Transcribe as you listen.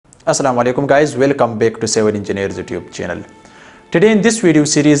Assalamu alaikum guys, welcome back to Civil Engineers YouTube channel. Today in this video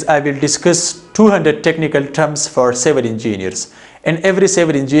series I will discuss 200 technical terms for civil engineers, and every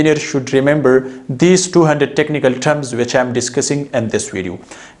civil engineer should remember these 200 technical terms which I am discussing in this video.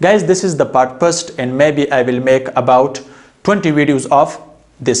 Guys, this is the part first, and maybe I will make about 20 videos of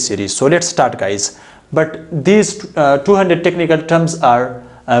this series. So let's start guys. But these 200 technical terms are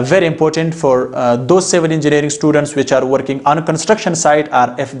very important for those civil engineering students which are working on a construction site,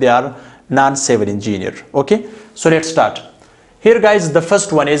 or if they are non-civil engineer. Okay, so let's start. Here guys, the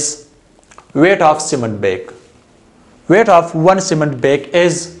first one is weight of cement bag. Weight of one cement bag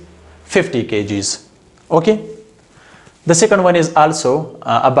is 50 kgs. Okay, the second one is also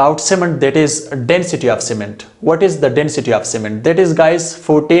about cement, that is density of cement. What is the density of cement? That is guys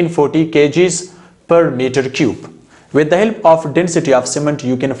 1440 kgs per meter cube. With the help of density of cement,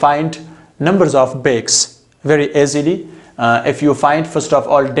 you can find numbers of bags very easily. If you find first of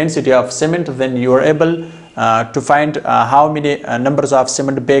all density of cement, then you are able to find how many numbers of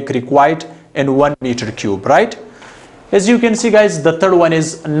cement bag required in 1 meter cube, right? As you can see guys, the third one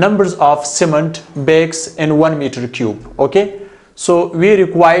is numbers of cement bags in 1 meter cube. Okay, so we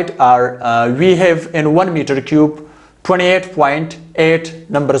required we have in 1 meter cube 28.8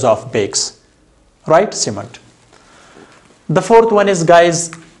 numbers of bags, right? Cement. The fourth one is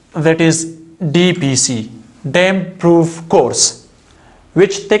guys, that is DPC, dam proof course,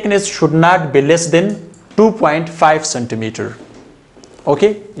 which thickness should not be less than 2.5 centimeter.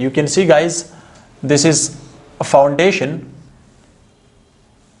 Okay, you can see guys, this is a foundation.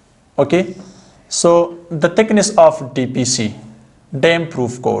 Okay, so the thickness of DPC, dam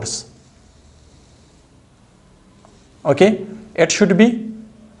proof course, okay, it should be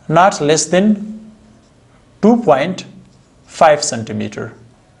not less than 2.5 centimeter.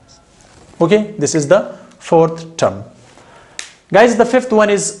 Okay, this is the fourth term. Guys, the fifth one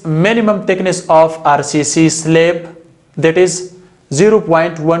is minimum thickness of RCC slab, that is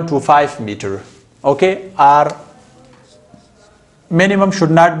 0.125 meter. Okay, our minimum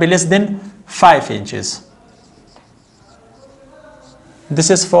should not be less than 5 inches. This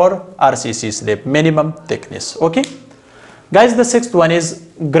is for RCC slab, minimum thickness. Okay, guys, the sixth one is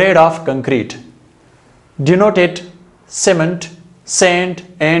grade of concrete, denoted cement, sand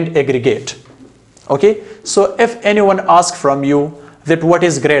and aggregate. Okay, so if anyone asks from you that what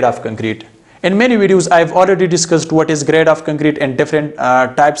is grade of concrete, in many videos I've already discussed what is grade of concrete and different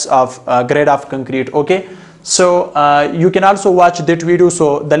types of grade of concrete. Okay, so you can also watch that video,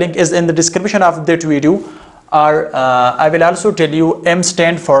 so the link is in the description of that video. Or I will also tell you M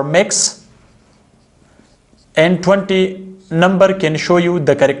stand for mix, and 20 number can show you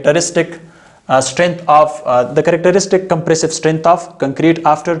the characteristic strength of the characteristic compressive strength of concrete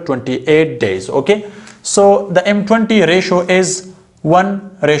after 28 days. Okay, so the M20 ratio is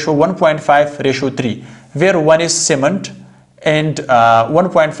 1:1.5:3, where 1 is cement and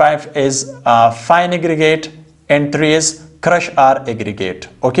 1.5 is fine aggregate and 3 is crush or aggregate.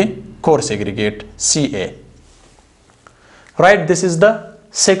 Okay, coarse aggregate, CA. Right, this is the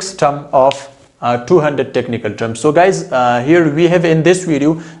sixth term of 200 technical terms. So guys, here we have in this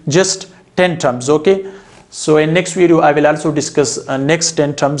video just 10 terms. Okay, so in next video I will also discuss next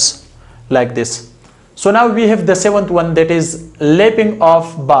 10 terms like this. So now we have the seventh one, that is lapping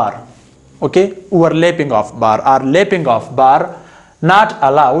of bar. Okay, overlapping of bar or lapping of bar not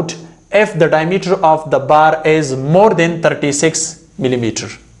allowed if the diameter of the bar is more than 36 millimeter.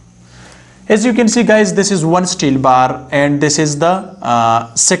 As you can see guys, this is one steel bar and this is the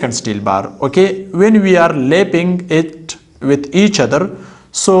second steel bar. Okay, when we are lapping it with each other,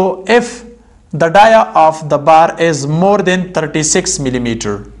 so if the dia of the bar is more than 36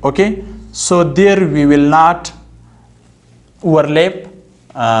 millimeter, okay, so there we will not overlap.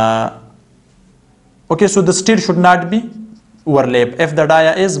 Okay, so the steel should not be overlap if the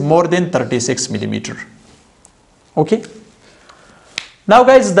dia is more than 36 millimeter. Okay, now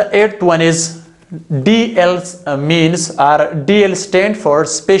guys, the eighth one is DL means, or DL stand for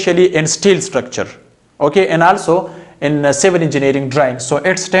specially in steel structure. Okay, and also in civil engineering drawing, so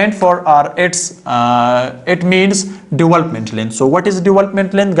it stands for, or it means development length. So what is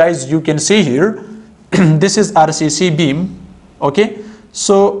development length guys? You can see here this is RCC beam. Okay,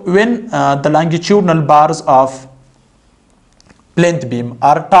 so when the longitudinal bars of plinth beam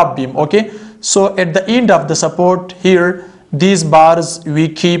or top beam, okay, so at the end of the support here, these bars we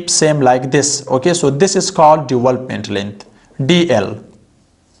keep same like this. Okay, so this is called development length, DL.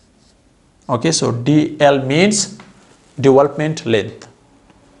 Okay, so DL means development length,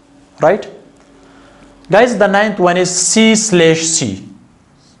 right? Guys, the ninth one is C/C.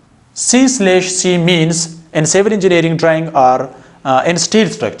 C/C means in civil engineering drawing or in steel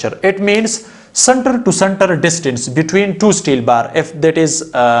structure. It means center to center distance between two steel bar, if that is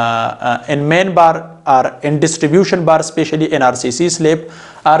in main bar or in distribution bar, especially in RCC slab,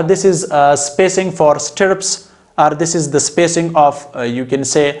 or this is spacing for stirrups, or this is the spacing of you can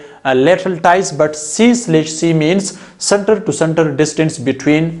say lateral ties, but C/C means center to center distance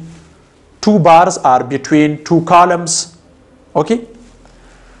between two bars or between two columns. Okay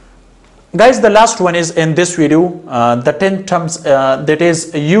guys, the last one is in this video, the 10 terms, that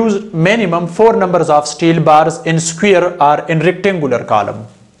is use minimum 4 numbers of steel bars in square or in rectangular column.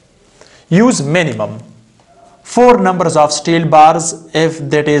 Use minimum 4 numbers of steel bars if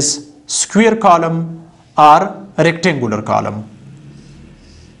that is square column or rectangular column.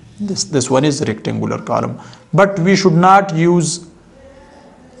 This one is rectangular column, but we should not use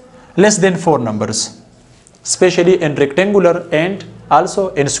less than 4 numbers, especially in rectangular and also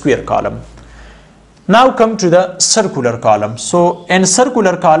in square column. Now come to the circular column. So in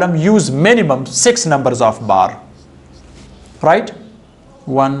circular column, use minimum 6 numbers of bar, right?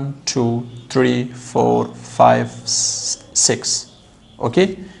 1 2 3 4 5 6.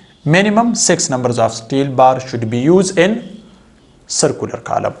 Okay, minimum 6 numbers of steel bar should be used in circular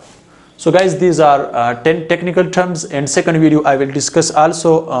column. So guys, these are 10 technical terms. In second video I will discuss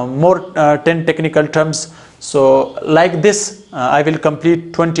also more 10 technical terms. So like this I will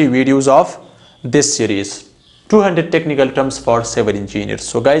complete 20 videos of this series, 200 technical terms for civil engineers.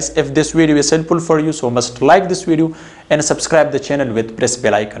 So guys, if this video is helpful for you, so must like this video and subscribe the channel with press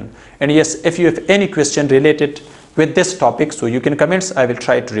bell icon. And yes, if you have any question related with this topic, so you can comments, I will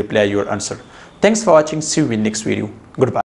try to reply your answer. Thanks for watching. See you in next video. Goodbye.